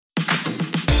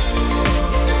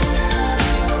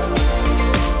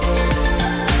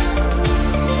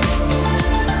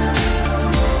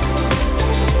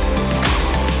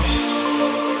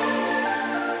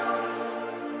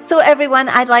everyone.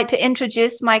 I'd like to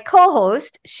introduce my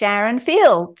co-host, Sharon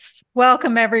Fields.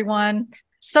 Welcome, everyone.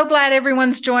 So glad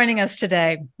everyone's joining us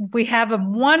today. We have a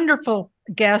wonderful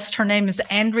guest. Her name is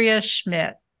Andrea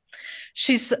Schmitt.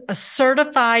 She's a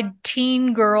certified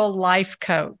teen girl life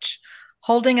coach,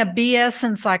 holding a BS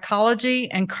in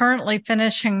psychology and currently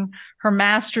finishing her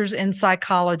master's in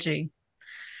psychology.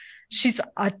 She's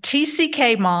a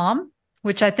TCK mom,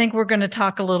 which I think we're going to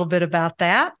talk a little bit about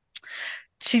that.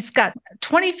 She's got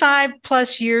 25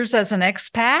 plus years as an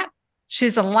expat.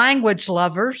 She's a language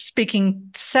lover,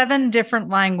 speaking 7 different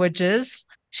languages.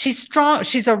 She's strong.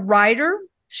 She's a writer.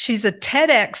 She's a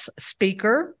TEDx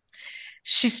speaker.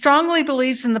 She strongly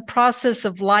believes in the process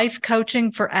of life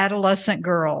coaching for adolescent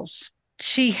girls.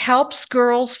 She helps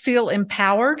girls feel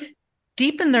empowered,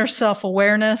 deepen their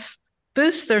self-awareness,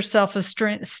 boost their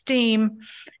self-esteem,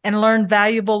 and learn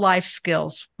valuable life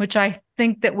skills, which I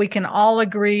think that we can all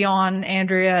agree on,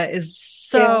 Andrea, is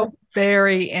so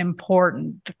very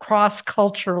important.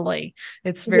 Cross-culturally,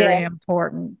 it's very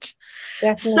important.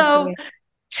 Definitely. So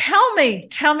tell me,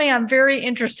 I'm very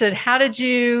interested. How did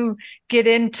you get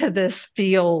into this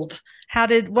field?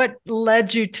 What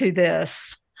led you to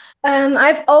this?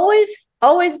 I've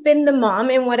always been the mom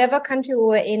in whatever country we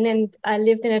were in, and I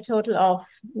lived in a total of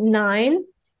 9,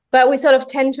 but we sort of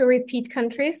tend to repeat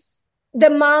countries. The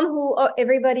mom who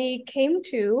everybody came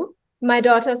to, my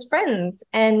daughter's friends,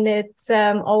 and it's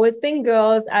always been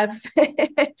girls. I've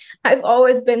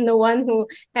always been the one who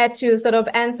had to sort of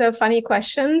answer funny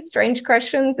questions, strange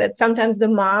questions that sometimes the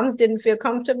moms didn't feel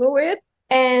comfortable with.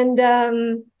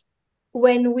 And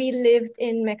when we lived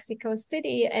in Mexico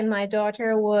City and my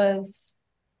daughter was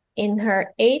in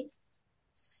her 8th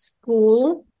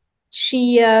school,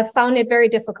 she found it very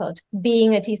difficult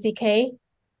being a TCK.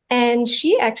 And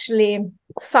she actually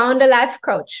found a life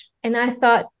coach. And I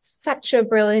thought, such a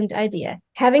brilliant idea.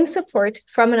 Having support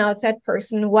from an outside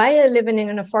person while you're living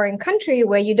in a foreign country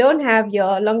where you don't have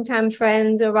your longtime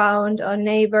friends around or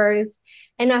neighbors.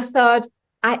 And I thought,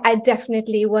 I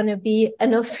definitely want to be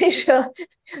an official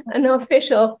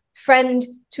friend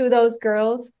to those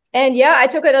girls. And yeah, I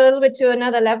took it a little bit to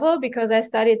another level because I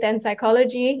studied then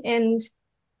psychology and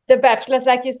the bachelor's,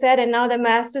 like you said, and now the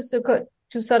master's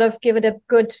to sort of give it a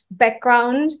good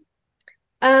background.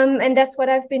 And that's what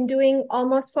I've been doing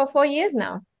almost for 4 years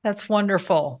now. That's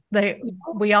wonderful.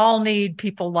 We all need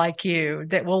people like you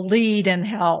that will lead and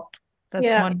help. That's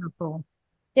wonderful.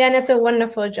 Yeah, and it's a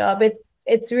wonderful job.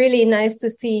 It's really nice to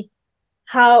see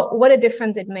what a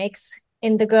difference it makes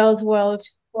in the girls' world.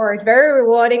 Or it's very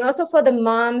rewarding also for the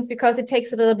moms because it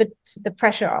takes a little bit the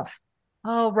pressure off.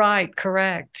 Oh, right.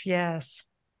 Correct. Yes.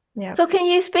 Yeah. So can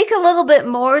you speak a little bit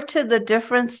more to the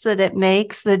difference that it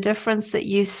makes, the difference that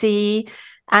you see?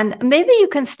 And maybe you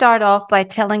can start off by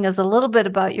telling us a little bit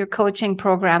about your coaching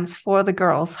programs for the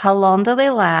girls. How long do they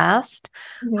last?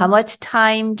 Mm-hmm. How much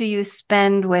time do you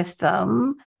spend with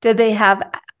them? Do they have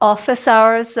office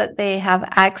hours that they have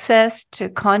access to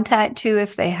contact you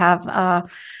if they have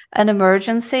an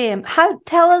emergency? And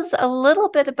tell us a little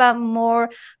bit about more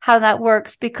how that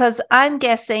works, because I'm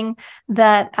guessing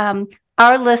that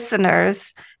our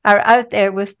listeners are out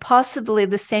there with possibly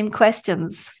the same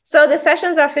questions. So the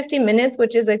sessions are 50 minutes,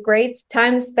 which is a great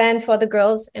time span for the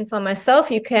girls and for myself.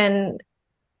 You can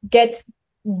get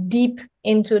deep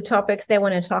into topics they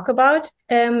want to talk about.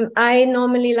 I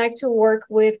normally like to work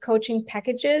with coaching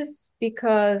packages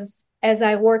because as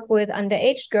I work with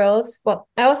underage girls, well,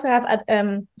 I also have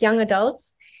young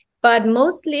adults, but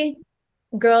mostly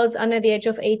girls under the age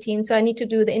of 18. So I need to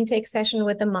do the intake session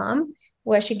with the mom,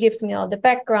 where she gives me all the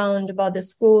background about the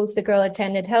schools the girl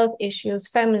attended, health issues,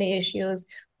 family issues,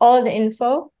 all the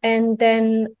info. And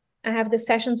then I have the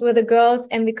sessions with the girls.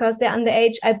 And because they're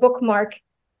underage, I bookmark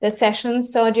the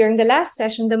sessions. So during the last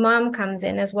session, the mom comes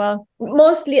in as well.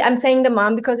 Mostly, I'm saying the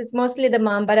mom because it's mostly the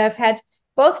mom, but I've had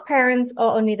both parents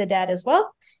or only the dad as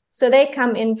well. So they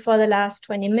come in for the last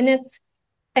 20 minutes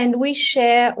and we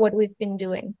share what we've been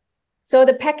doing. So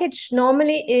the package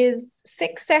normally is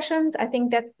 6 sessions. I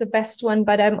think that's the best one,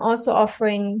 but I'm also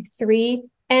offering 3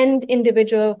 and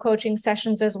individual coaching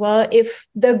sessions as well if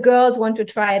the girls want to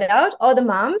try it out, or the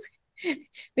moms,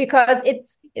 because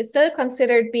it's still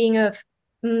considered being a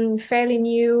fairly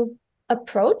new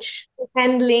approach,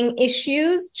 handling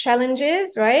issues,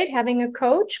 challenges, right? Having a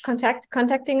coach,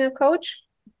 contacting a coach.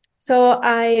 So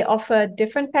I offer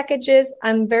different packages.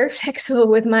 I'm very flexible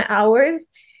with my hours.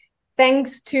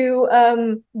 Thanks to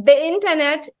the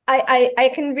internet,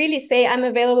 I can really say I'm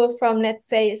available from, let's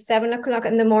say, 7 o'clock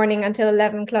in the morning until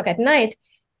 11 o'clock at night.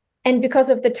 And because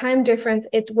of the time difference,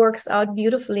 it works out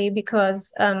beautifully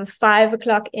because 5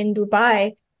 o'clock in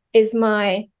Dubai is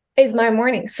my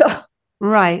morning. So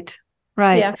right.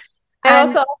 Right. Yeah. I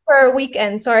also offer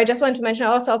weekends. Sorry, I just want to mention I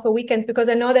also offer weekends because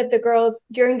I know that the girls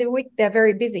during the week, they're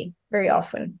very busy very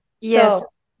often. Yes. So,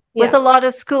 with a lot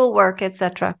of schoolwork,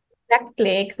 etc.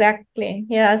 Exactly.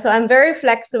 Yeah. So I'm very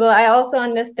flexible. I also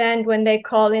understand when they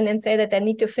call in and say that they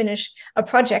need to finish a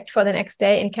project for the next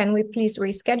day and can we please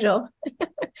reschedule?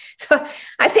 So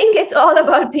I think it's all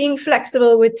about being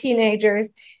flexible with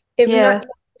teenagers. If not,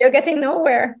 you're getting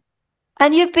nowhere.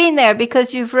 And you've been there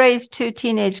because you've raised 2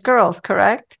 teenage girls,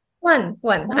 correct? One.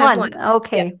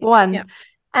 Okay, yeah. one. Yeah.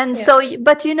 And so,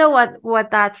 but you know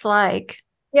what that's like.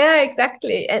 Yeah,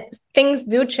 exactly. Things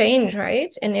do change,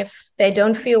 right? And if they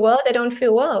don't feel well, they don't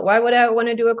feel well. Why would I want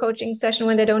to do a coaching session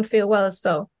when they don't feel well?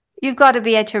 So you've got to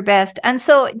be at your best. And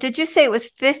so did you say it was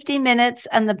 50 minutes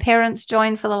and the parents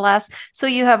join for the last? So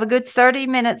you have a good 30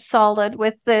 minutes solid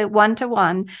with the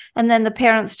 1-to-1, and then the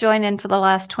parents join in for the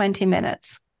last 20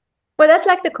 minutes. Well, that's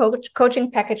like the coaching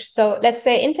package. So let's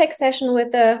say intake session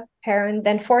with the parent,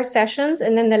 then 4 sessions.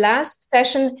 And then the last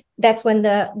session, that's when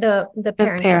the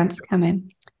parents come in.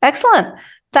 Excellent.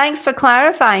 Thanks for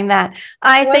clarifying that.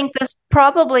 I think this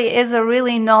probably is a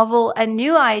really novel and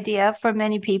new idea for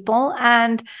many people.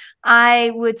 And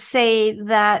I would say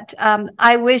that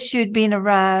I wish you'd been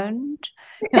around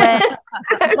when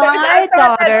my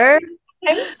daughter,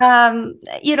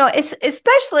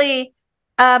 especially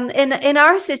in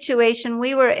our situation,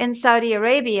 we were in Saudi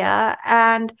Arabia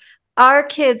and our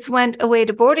kids went away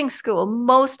to boarding school,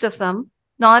 most of them.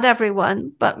 Not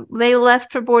everyone, but they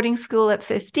left for boarding school at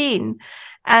 15.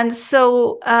 And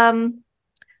so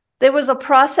there was a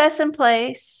process in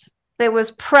place. There was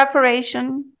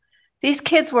preparation. These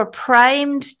kids were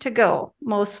primed to go,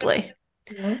 mostly.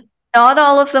 Mm-hmm. Not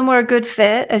all of them were a good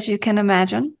fit, as you can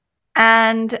imagine.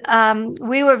 And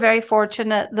we were very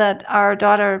fortunate that our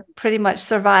daughter pretty much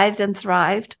survived and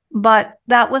thrived. But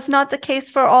that was not the case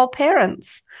for all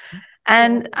parents.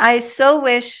 And I so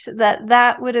wish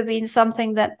that would have been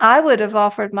something that I would have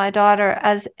offered my daughter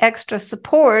as extra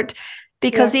support,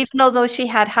 because even though she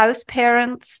had house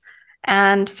parents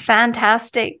and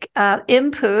fantastic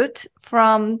input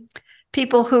from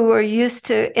people who were used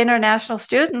to international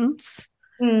students,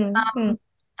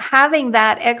 having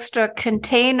that extra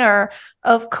container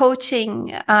of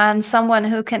coaching and someone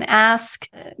who can ask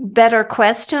better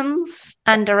questions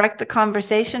and direct the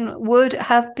conversation would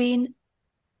have been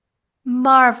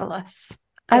marvelous.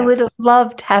 I would have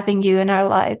loved having you in our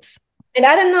lives. And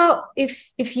I don't know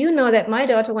if you know that my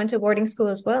daughter went to boarding school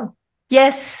as well.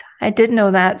 Yes, I did know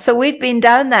that. So we've been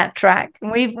down that track.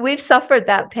 We've suffered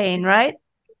that pain, right?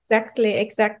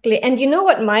 Exactly. And you know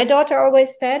what my daughter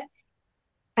always said?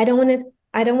 I don't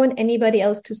want anybody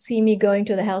else to see me going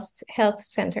to the health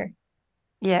center.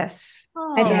 Yes.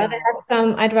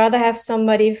 I'd rather have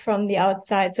somebody from the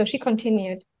outside. So she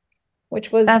continued,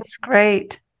 that's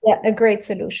great. Yeah, a great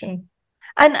solution.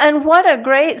 And what a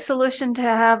great solution to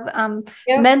have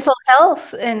mental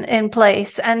health in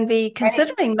place and be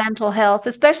considering mental health,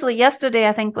 especially yesterday,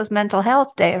 I think, was Mental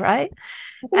Health Day, right?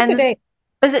 And today.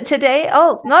 Was it today?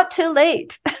 Oh, not too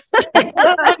late.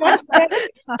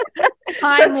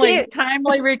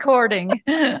 Timely recording.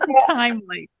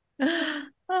 Timely.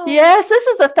 Yes, this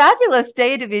is a fabulous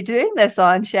day to be doing this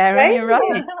on, Sharon. Right? You're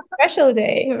right. Special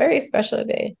day, a very special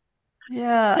day.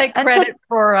 Yeah. Take credit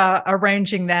for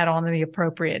arranging that on the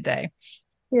appropriate day.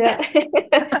 Yeah.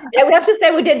 Yeah, we have to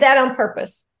say we did that on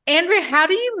purpose. Andrea, how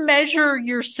do you measure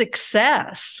your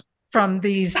success from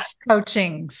these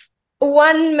coachings?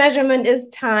 One measurement is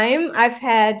time. I've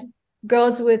had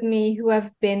girls with me who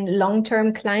have been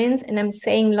long-term clients, and I'm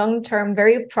saying long-term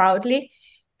very proudly.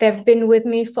 They've been with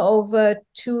me for over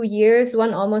 2 years,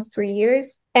 one almost 3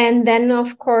 years. And then,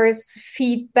 of course,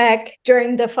 feedback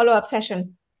during the follow-up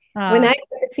session. When I get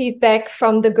the feedback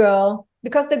from the girl,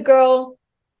 because the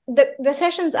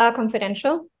sessions are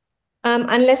confidential,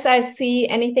 unless I see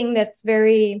anything that's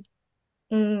very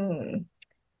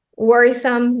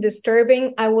worrisome,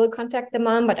 disturbing, I will contact the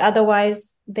mom, but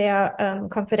otherwise they are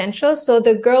confidential. So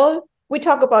the girl, we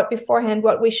talk about beforehand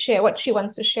what we share, what she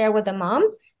wants to share with the mom.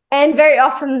 And very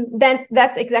often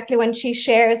that's exactly when she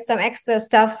shares some extra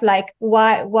stuff like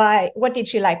what did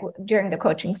she like during the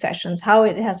coaching sessions, how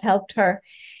it has helped her.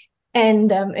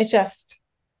 And it's just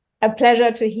a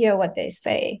pleasure to hear what they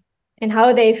say and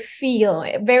how they feel.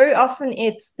 Very often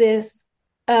it's this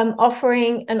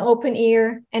offering an open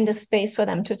ear and a space for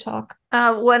them to talk.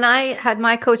 When I had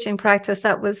my coaching practice,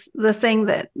 that was the thing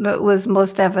that was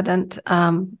most evident,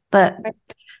 that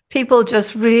people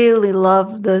just really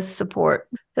love the support.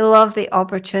 They love the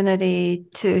opportunity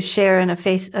to share in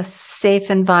a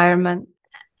safe environment.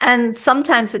 And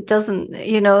sometimes it doesn't,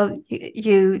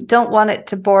 you don't want it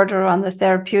to border on the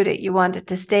therapeutic. You want it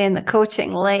to stay in the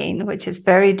coaching lane, which is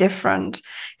very different.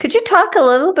 Could you talk a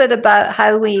little bit about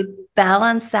how we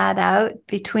balance that out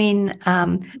between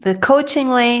the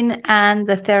coaching lane and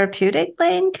the therapeutic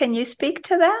lane? Can you speak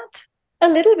to that? A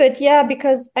little bit, yeah,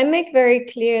 because I make very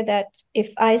clear that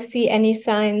if I see any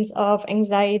signs of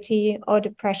anxiety or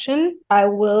depression, I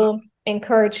will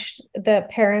encourage the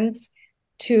parents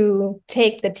to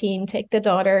take the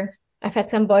daughter. I've had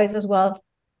some boys as well,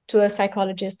 to a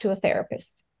psychologist, to a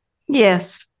therapist.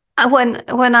 Yes.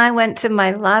 When I went to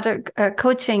my latter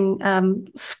coaching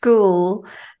school,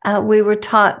 we were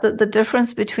taught that the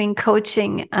difference between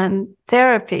coaching and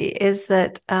therapy is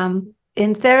that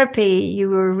in therapy, you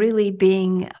were really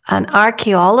being an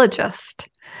archaeologist,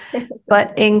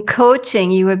 but in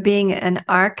coaching, you were being an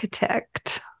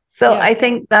architect. So I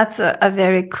think that's a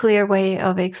very clear way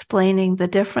of explaining the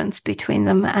difference between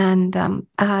them. And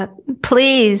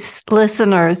please,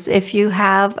 listeners, if you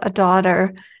have a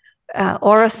daughter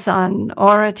or a son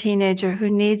or a teenager who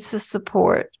needs the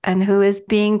support and who is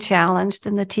being challenged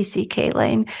in the TCK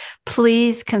lane,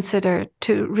 please consider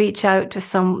to reach out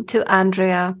to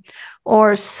Andrea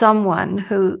or someone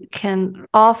who can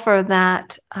offer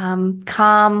that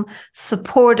calm,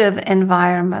 supportive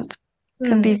environment.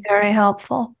 Can be very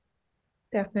helpful.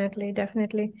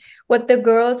 Definitely. What the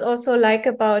girls also like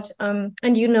about, and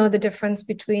the difference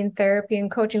between therapy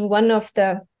and coaching, one of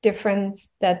the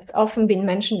difference that's often been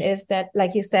mentioned is that,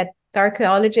 like you said, the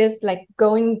archaeologists like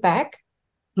going back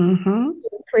to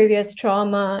previous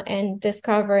trauma and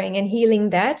discovering and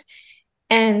healing that.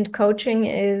 And coaching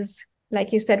is,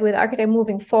 like you said, with architect,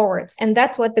 moving forward. And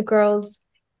that's what the girls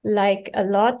like a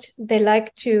lot. They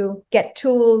like to get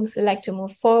tools, they like to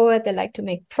move forward, they like to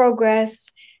make progress.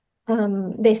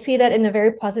 They see that in a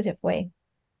very positive way.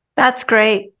 That's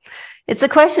great. It's a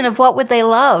question of what would they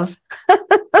love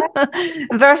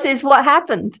versus what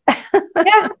happened.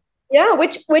 Yeah,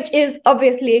 which is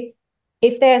obviously,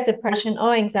 if there's depression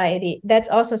or anxiety, that's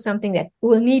also something that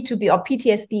will need to be, or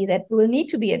PTSD, that will need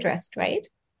to be addressed, right?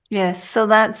 Yes, so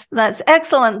that's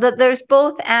excellent that there's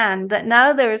both, and that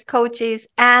now there's coaches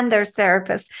and there's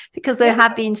therapists, because there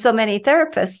have been so many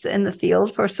therapists in the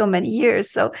field for so many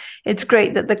years. So it's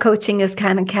great that the coaching is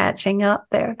kind of catching up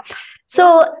there.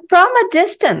 So from a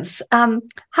distance,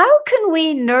 how can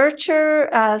we nurture,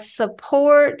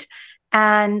 support,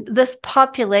 and this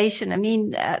population? I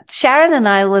mean, Sharon and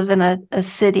I live in a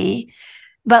city,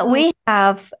 but we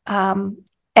have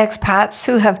expats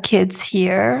who have kids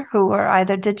here who are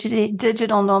either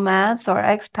digital nomads or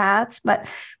expats, but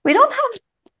we don't have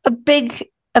a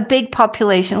big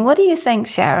population. What do you think,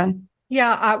 Sharon?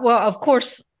 Yeah, well, of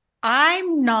course,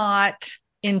 I'm not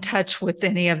in touch with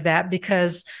any of that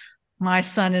because my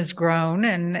son is grown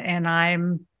and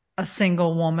I'm a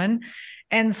single woman.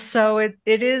 And so it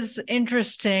is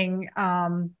interesting.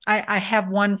 I have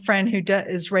one friend who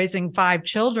is raising 5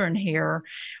 children here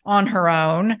on her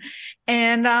own.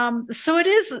 And so it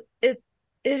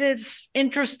is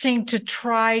interesting to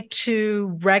try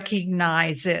to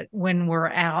recognize it when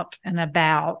we're out and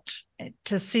about,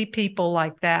 to see people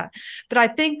like that. But I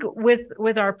think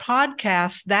with our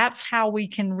podcast, that's how we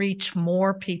can reach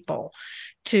more people,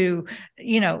 to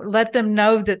let them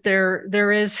know that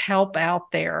there is help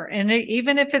out there. And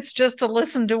even if it's just to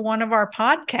listen to one of our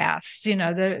podcasts,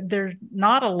 they're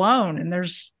not alone, and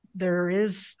there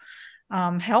is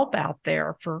help out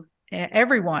there for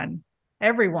everyone,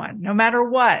 no matter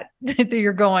what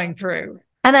you're going through.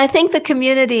 And I think the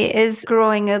community is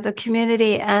growing. The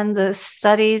community and the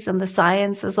studies and the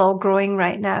science is all growing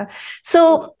right now.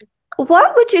 So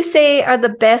what would you say are the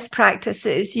best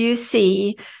practices you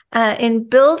see in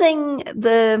building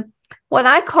what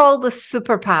I call the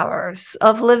superpowers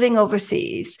of living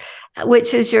overseas,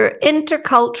 which is your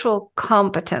intercultural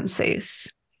competencies?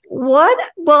 What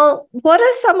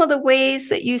are some of the ways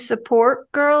that you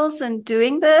support girls in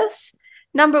doing this?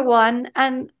 Number one.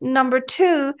 And number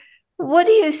two, what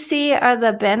do you see are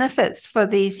the benefits for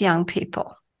these young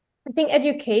people? I think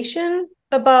education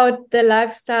about the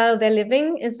lifestyle they're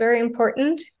living is very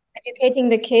important. Educating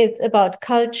the kids about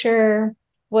culture,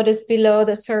 what is below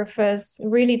the surface,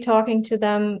 really talking to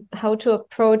them how to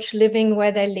approach living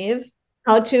where they live,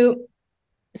 how to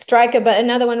strike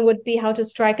another one would be how to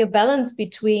strike a balance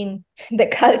between the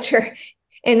culture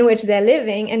in which they're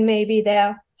living and maybe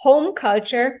their home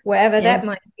culture, wherever that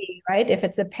might be, right? If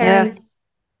it's the parents'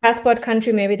 passport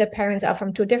country, maybe the parents are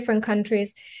from 2 different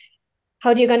countries. How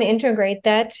are you going to integrate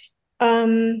that?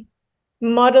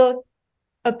 Model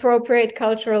appropriate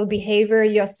cultural behavior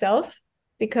yourself,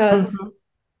 because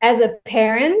as a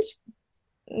parent,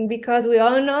 because we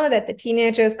all know that the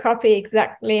teenagers copy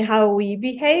exactly how we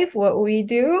behave, what we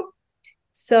do.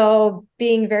 So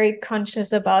being very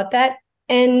conscious about that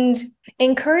and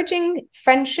encouraging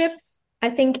friendships, I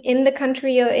think, in the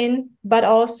country you're in, but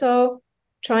also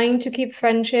trying to keep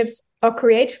friendships or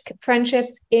create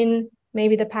friendships in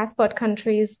maybe the passport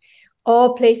countries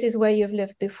or places where you've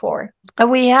lived before.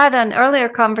 We had an earlier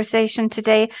conversation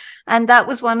today, and that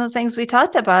was one of the things we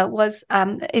talked about was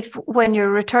if when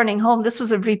you're returning home, this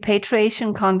was a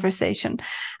repatriation conversation.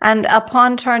 And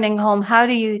upon turning home, how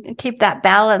do you keep that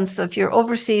balance of your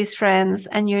overseas friends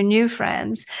and your new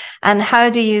friends? And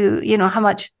how do you know, how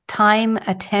much time,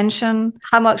 attention,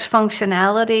 how much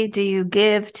functionality do you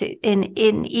give to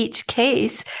in each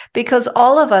case? Because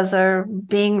all of us are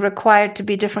being required to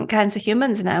be different kinds of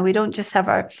humans now. We don't just have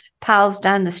our pals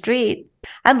down the street.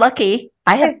 I'm lucky.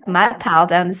 I have my pal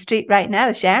down the street right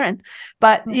now, Sharon.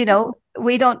 But, you know,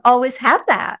 we don't always have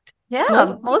that.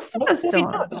 Yeah, most of us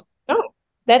don't. No,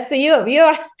 that's you.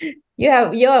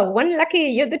 You're one lucky.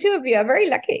 You're the two of you are very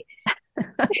lucky.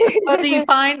 Well, do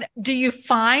you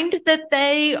find that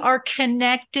they are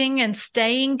connecting and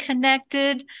staying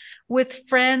connected with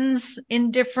friends in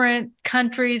different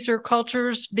countries or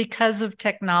cultures because of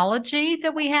technology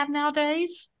that we have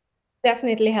nowadays?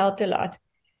 Definitely helped a lot.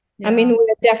 Yeah. I mean,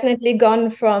 we're definitely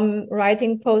gone from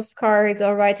writing postcards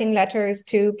or writing letters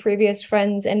to previous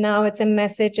friends, and now it's a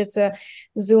message, it's a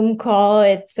Zoom call,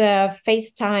 it's a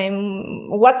FaceTime,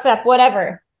 WhatsApp,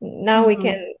 whatever. Now we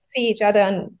can see each other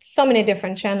on so many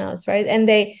different channels, right? And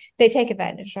they take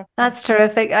advantage of that. That's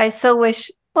terrific. I so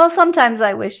wish. Well, sometimes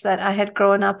I wish that I had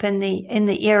grown up in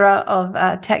the era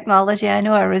of technology. I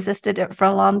know I resisted it for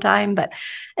a long time, but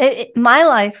my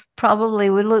life probably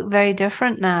would look very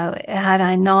different now had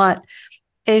I not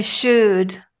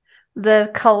eschewed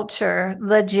the culture,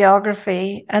 the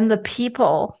geography, and the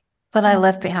people that I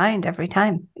left behind every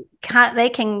time. They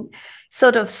can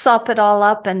sort of sop it all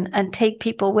up and take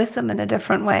people with them in a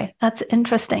different way. That's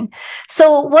interesting.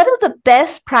 So what are the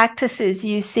best practices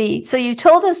you see? So you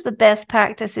told us the best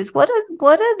practices. What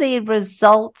are the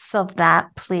results of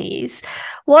that, please?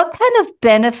 What kind of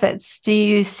benefits do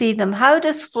you see them? How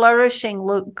does flourishing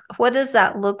look? What does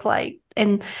that look like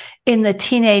in the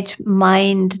teenage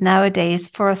mind nowadays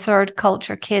for a third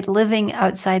culture kid living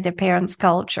outside their parents'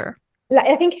 culture?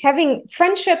 I think having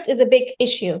friendships is a big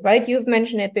issue, right? You've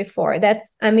mentioned it before. In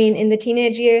the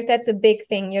teenage years, that's a big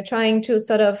thing. You're trying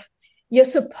to you're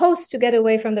supposed to get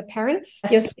away from the parents.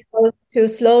 Yes. You're supposed to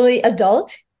slowly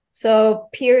adult. So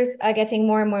peers are getting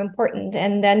more and more important.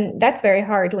 And then that's very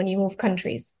hard when you move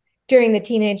countries during the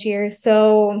teenage years.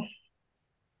 So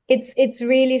it's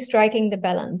really striking the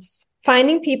balance.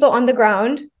 Finding people on the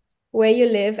ground where you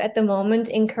live at the moment,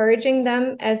 encouraging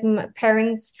them as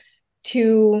parents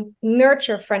to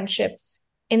nurture friendships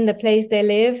in the place they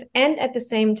live, and at the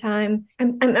same time,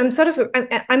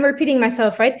 I'm repeating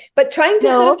myself, right? But trying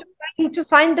to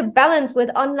find the balance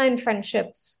with online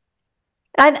friendships.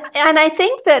 And I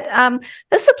think that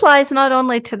this applies not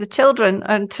only to the children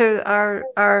and to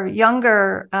our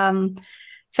younger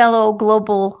fellow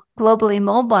globally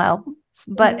mobile,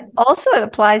 but also it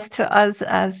applies to us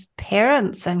as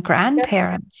parents and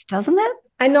grandparents, doesn't it?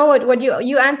 I know what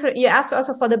you answered. You asked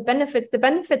also for the benefits. The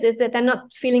benefits is that they're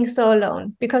not feeling so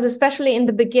alone, because especially in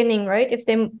the beginning, right? If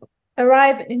they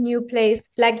arrive in a new place,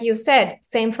 like you said,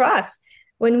 same for us.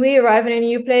 When we arrive in a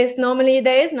new place, normally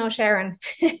there is no Sharon.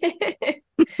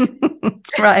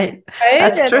 Right.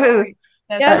 That's true.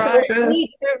 That's true. We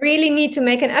really need to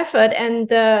make an effort. And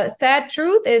the sad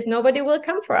truth is nobody will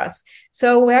come for us.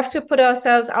 So we have to put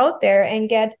ourselves out there and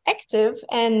get active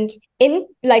and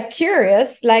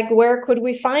curious, where could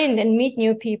we find and meet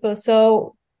new people?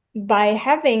 So by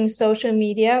having social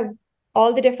media,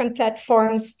 all the different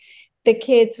platforms, the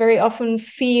kids very often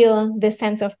feel the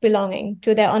sense of belonging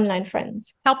to their online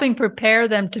friends. Helping prepare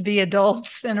them to be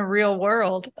adults in a real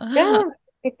world. Yeah,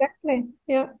 exactly.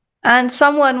 Yeah. And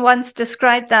someone once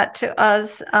described that to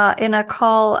us in a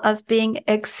call as being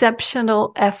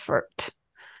exceptional effort.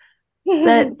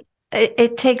 That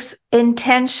it takes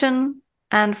intention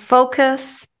and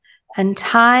focus and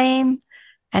time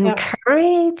and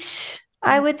courage,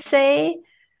 I would say,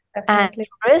 Definitely.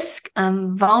 And risk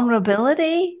and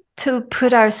vulnerability to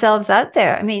put ourselves out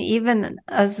there. I mean, even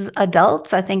as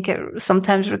adults, I think it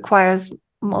sometimes requires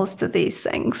most of these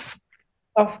things.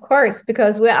 Of course,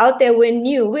 because we're out there, we're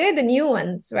new. We're the new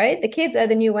ones, right? The kids are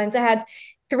the new ones. I had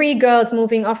 3 girls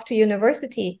moving off to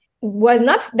university. It was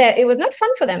not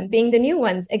fun for them being the new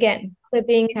ones again.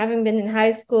 Having been in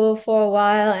high school for a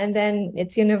while, and then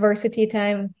it's university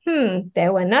time. They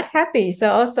were not happy. So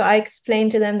also I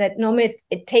explained to them that normally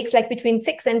it takes between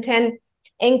 6 and 10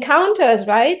 encounters,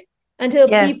 right? Until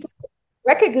Yes. people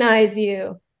recognize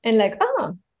you and like,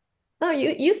 oh,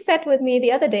 you sat with me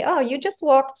the other day. Oh, you just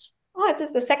walked. Oh, this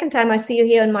is the second time I see you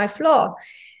here on my floor.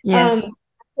 Yes.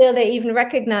 Till they even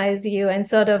recognize you and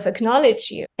sort of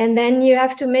acknowledge you. And then you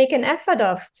have to make an effort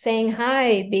of saying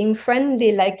hi, being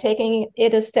friendly, like taking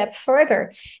it a step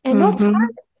further. And that's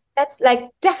hard. That's like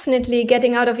definitely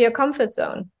getting out of your comfort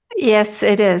zone. Yes,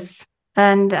 it is.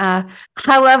 And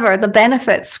however, the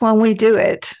benefits when we do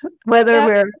it, whether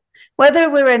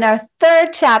we're in our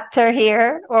third chapter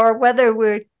here or whether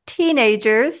we're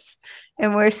teenagers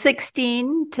and we're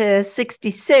 16 to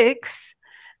 66,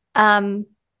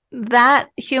 that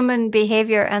human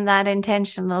behavior and that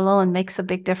intention alone makes a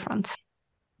big difference.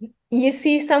 You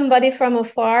see somebody from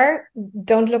afar,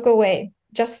 don't look away,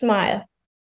 just smile.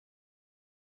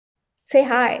 Say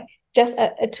hi, just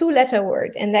a 2-letter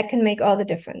word, and that can make all the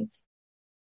difference.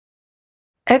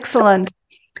 Excellent.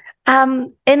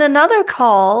 In another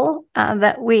call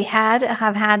that we have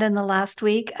had in the last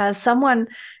week, someone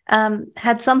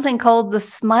had something called the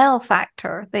smile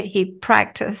factor that he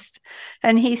practiced.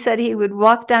 And he said he would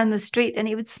walk down the street and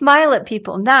he would smile at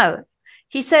people. Now,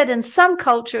 he said in some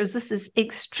cultures, this is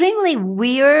extremely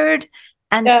weird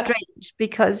and strange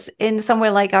because in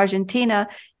somewhere like Argentina,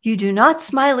 you do not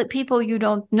smile at people you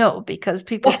don't know because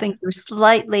people think you're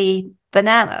slightly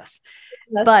bananas.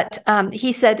 But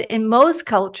he said in most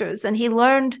cultures, and he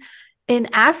learned in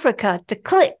Africa to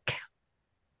click.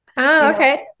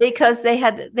 Okay. Because they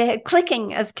had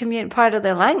clicking as part of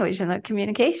their language and their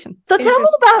communication. So tell me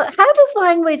about how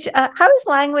is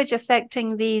language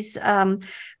affecting these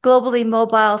globally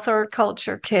mobile third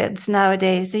culture kids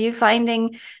nowadays? Are you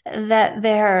finding that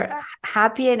they're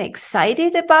happy and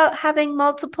excited about having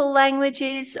multiple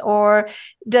languages, or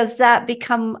does that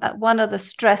become one of the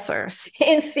stressors?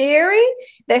 In theory,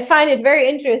 they find it very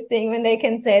interesting when they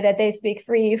can say that they speak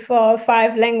 3, 4,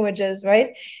 5 languages,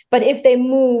 right? But if they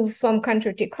move from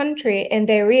country to country and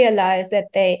they realize that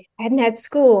they hadn't had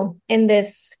school in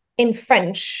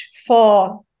French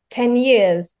for 10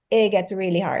 years, it gets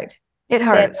really hard. It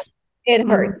hurts. It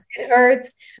hurts. It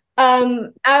hurts.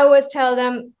 I always tell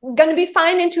them, gonna be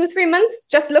fine in 2-3 months.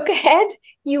 Just look ahead.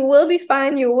 You will be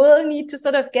fine. You will need to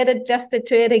sort of get adjusted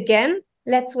to it again.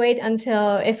 Let's wait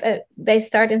until if they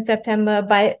start in September.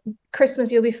 By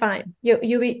Christmas, you'll be fine.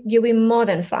 You'll be more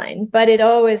than fine. But it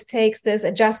always takes this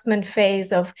adjustment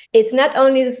phase of, it's not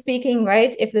only the speaking,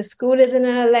 right? If the school is in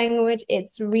a language,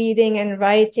 it's reading and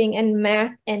writing and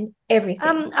math and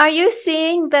everything. Are you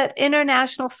seeing that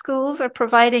international schools are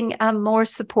providing more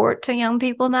support to young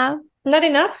people now? Not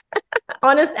enough.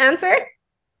 Honest answer.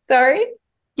 Sorry.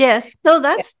 Yes. No,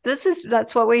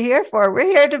 that's what we're here for. We're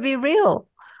here to be real.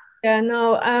 Yeah,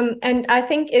 no. And I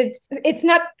think it's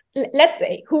not, let's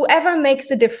say, whoever makes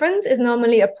a difference is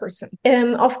normally a person.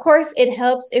 Of course, it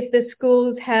helps if the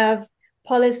schools have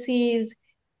policies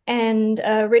and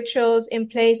rituals in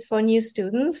place for new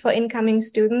students, for incoming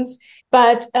students.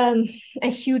 But a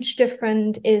huge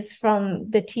difference is from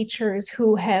the teachers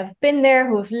who have been there,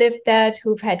 who have lived that,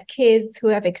 who've had kids, who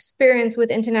have experience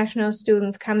with international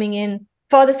students coming in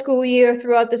for the school year,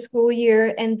 throughout the school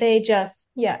year, and they just,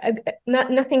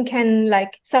 nothing can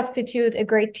like substitute a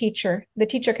great teacher. The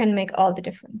teacher can make all the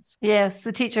difference. Yes,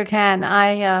 the teacher can.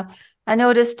 I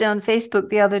noticed on Facebook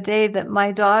the other day that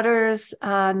my daughter's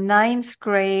 9th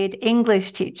grade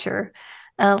English teacher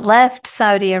left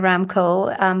Saudi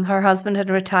Aramco. Her husband had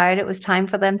retired. It was time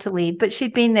for them to leave, but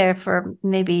she'd been there for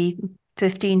maybe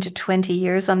 15 to 20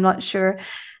 years. I'm not sure.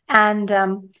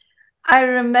 And I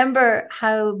remember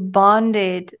how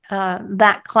bonded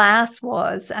that class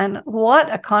was and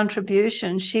what a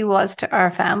contribution she was to our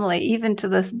family, even to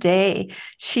this day.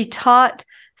 She taught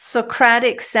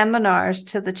Socratic seminars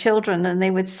to the children, and they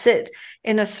would sit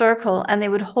in a circle and they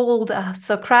would hold a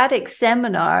Socratic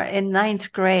seminar in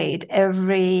 9th grade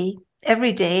every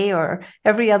day or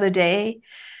every other day.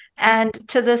 And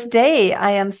to this day,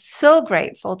 I am so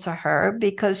grateful to her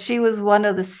because she was one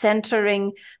of the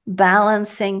centering,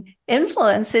 balancing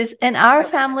influences in our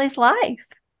family's life,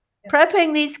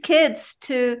 prepping these kids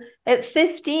at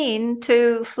 15,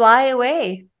 to fly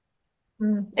away.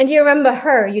 And you remember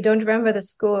her, you don't remember the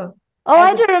school. Oh,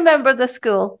 I do remember the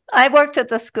school. I worked at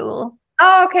the school.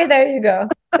 Oh, okay, there you go.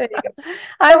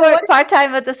 I worked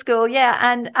part-time at the school,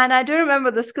 and I do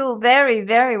remember the school very,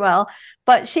 very well.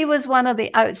 But she was one of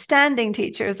the outstanding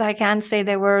teachers. I can say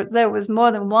there was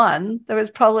more than one. There was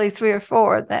probably 3 or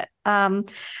 4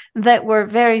 that were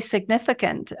very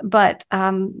significant. But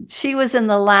she was in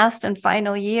the last and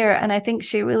final year, and I think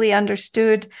she really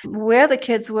understood where the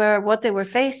kids were, what they were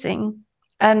facing.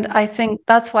 And I think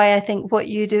that's why I think what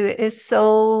you do is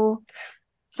so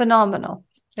phenomenal.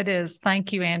 It is.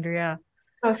 Thank you, Andrea.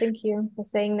 Oh, thank you for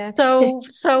saying that. So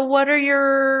what are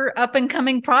your up and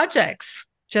coming projects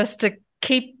just to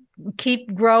keep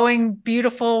growing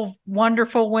beautiful,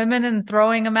 wonderful women and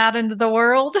throwing them out into the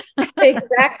world?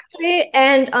 Exactly.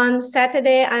 And on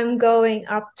Saturday, I'm going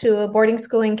up to a boarding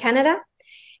school in Canada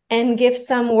and give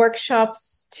some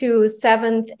workshops to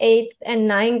 7th, 8th, and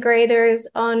 9th graders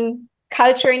on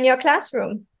culture in your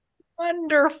classroom.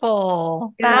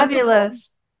 Wonderful.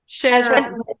 Fabulous.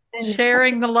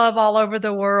 Sharing the love all over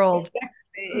the world.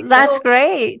 Exactly. That's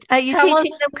great. Are you Tell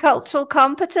teaching us- them cultural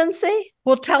competency?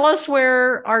 Well, tell us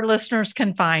where our listeners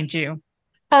can find you.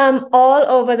 All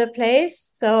over the place.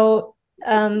 So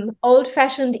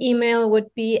old-fashioned email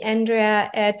would be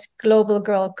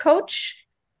Andrea@globalgirlcoach.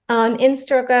 On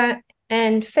Instagram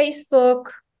and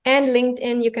Facebook and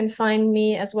LinkedIn, you can find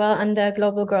me as well under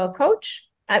Global Girl Coach.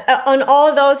 On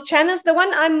all those channels, the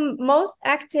one I'm most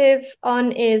active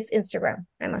on is Instagram,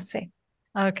 I must say.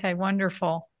 Okay,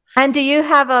 wonderful. And do you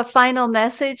have a final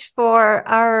message for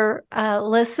our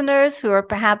listeners who are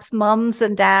perhaps moms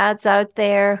and dads out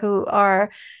there who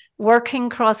are working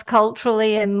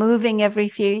cross-culturally and moving every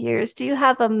few years? Do you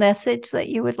have a message that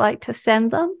you would like to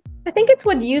send them? I think it's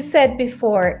what you said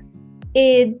before,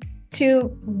 to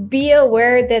be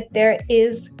aware that there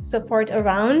is support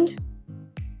around.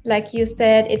 Like you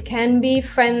said, it can be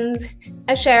friends,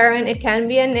 a Sharon, it can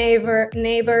be a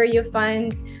neighbor you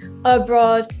find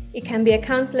abroad, it can be a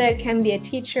counselor, it can be a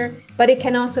teacher, but it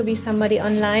can also be somebody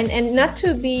online, and not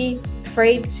to be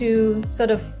afraid to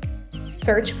sort of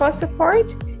search for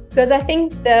support, because I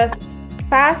think the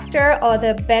faster or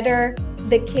the better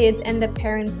the kids and the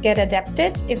parents get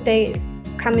adapted if they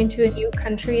come into a new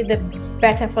country, the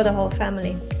better for the whole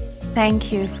family.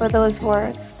 Thank you for those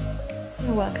words.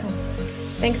 You're welcome.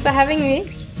 Thanks for having me.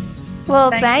 Well,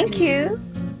 thank you.